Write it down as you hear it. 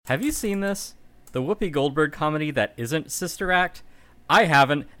Have you seen this? The Whoopi Goldberg comedy that isn't Sister Act? I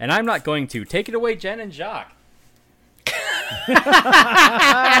haven't, and I'm not going to. Take it away, Jen and Jacques.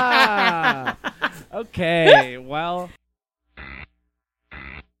 Okay, well...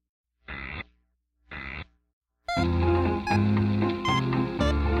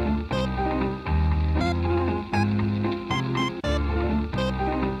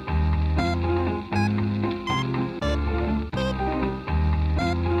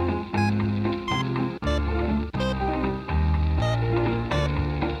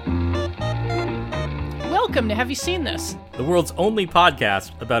 Welcome to Have You Seen This? The world's only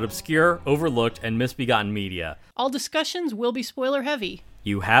podcast about obscure, overlooked, and misbegotten media. All discussions will be spoiler heavy.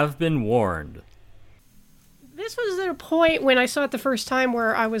 You have been warned. This was at a point when I saw it the first time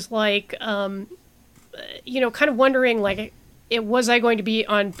where I was like, kind of wondering, like, was I going to be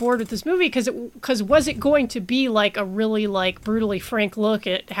on board with this movie? Because was it going to be like a really like brutally frank look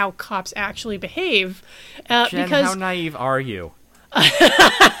at how cops actually behave? Jen, because how naive are you?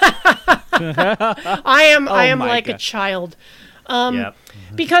 I am like God. a child. Yep.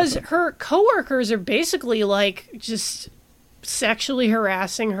 Because her coworkers are basically like just sexually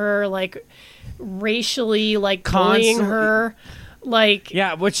harassing her, like racially like bullying Constantly. her, like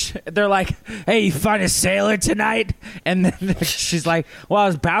Yeah, which they're like, hey, you find a sailor tonight? And then she's like, well, I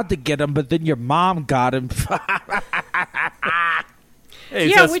was about to get him, but then your mom got him. Hey,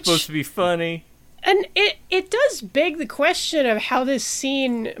 is Yeah, that which- supposed to be funny? And it does beg the question of how this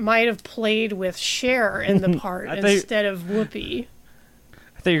scene might have played with Cher in the part I think- instead of Whoopi.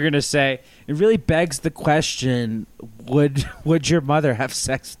 I thought you were going to say, it really begs the question, would your mother have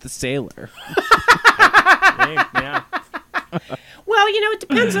sex with the sailor? Yeah. Well, it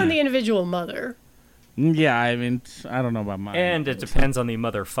depends on the individual mother. Yeah, I mean, I don't know about mine. And it depends on the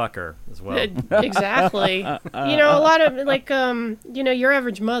motherfucker as well. Exactly. A lot of like your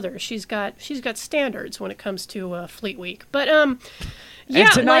average mother, she's got standards when it comes to Fleet Week. But yeah,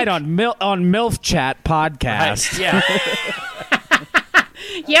 and tonight like, on MILF Chat podcast. Yeah.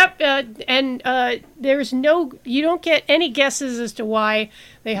 yep, and there's you don't get any guesses as to why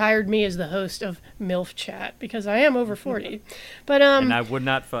they hired me as the host of MILF Chat because I am over 40. But And I would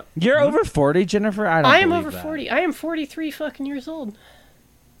not fuck. You're over 40, Jennifer? I don't I am believe over that. 40. I am 43 fucking years old.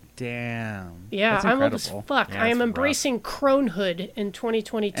 Damn. Yeah, That's I'm old as incredible. fuck. Yeah, I am that's rough. embracing cronehood in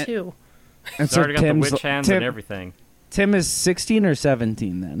 2022. And It's already got the witch hands and everything. Tim is 16 or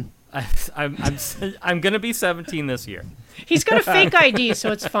 17 then? I'm gonna be 17 this year. He's got a fake ID,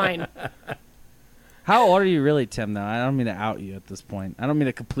 so it's fine. How old are you really, Tim, though? I don't mean to out you at this point. I don't mean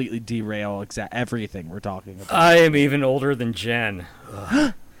to completely derail everything we're talking about. I am even older than Jen.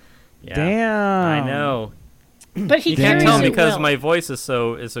 Ugh. Yeah, Damn. I know. But he You can't carries tell it because well. my voice is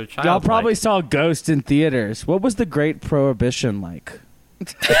so childlike. Y'all probably saw Ghost in theaters. What was the Great Prohibition like?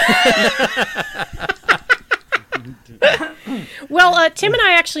 Well, Tim and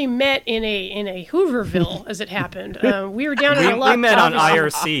I actually met in a Hooverville, as it happened. We were down in a We met on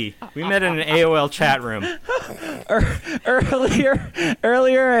obviously. IRC. We met in an AOL chat room. Earlier,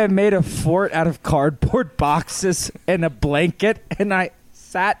 I made a fort out of cardboard boxes and a blanket, and I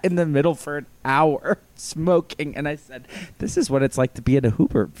sat in the middle for an hour smoking, and I said, "This is what it's like to be in a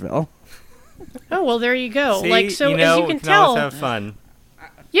Hooverville." Oh well, there you go. See, Like so, you know, as you we can can always tell, have fun.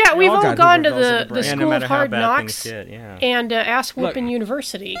 yeah, we've all all got gone to Hoovervilles in the the brain. Yeah, no School matter of how Hard bad Knocks things get, yeah. and Ask Look. Whoopin'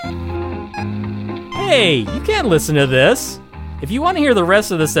 University. Hey, you can't listen to this. If you want to hear the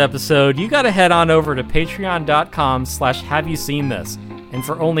rest of this episode, you got to head on over to patreon.com/haveyouseenthis. And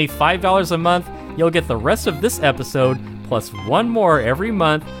for only $5 a month, you'll get the rest of this episode plus one more every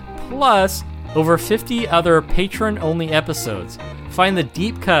month, plus over 50 other patron-only episodes. Find the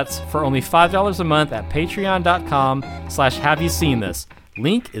deep cuts for only $5 a month at patreon.com/haveyouseenthis.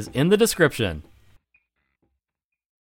 Link is in the description.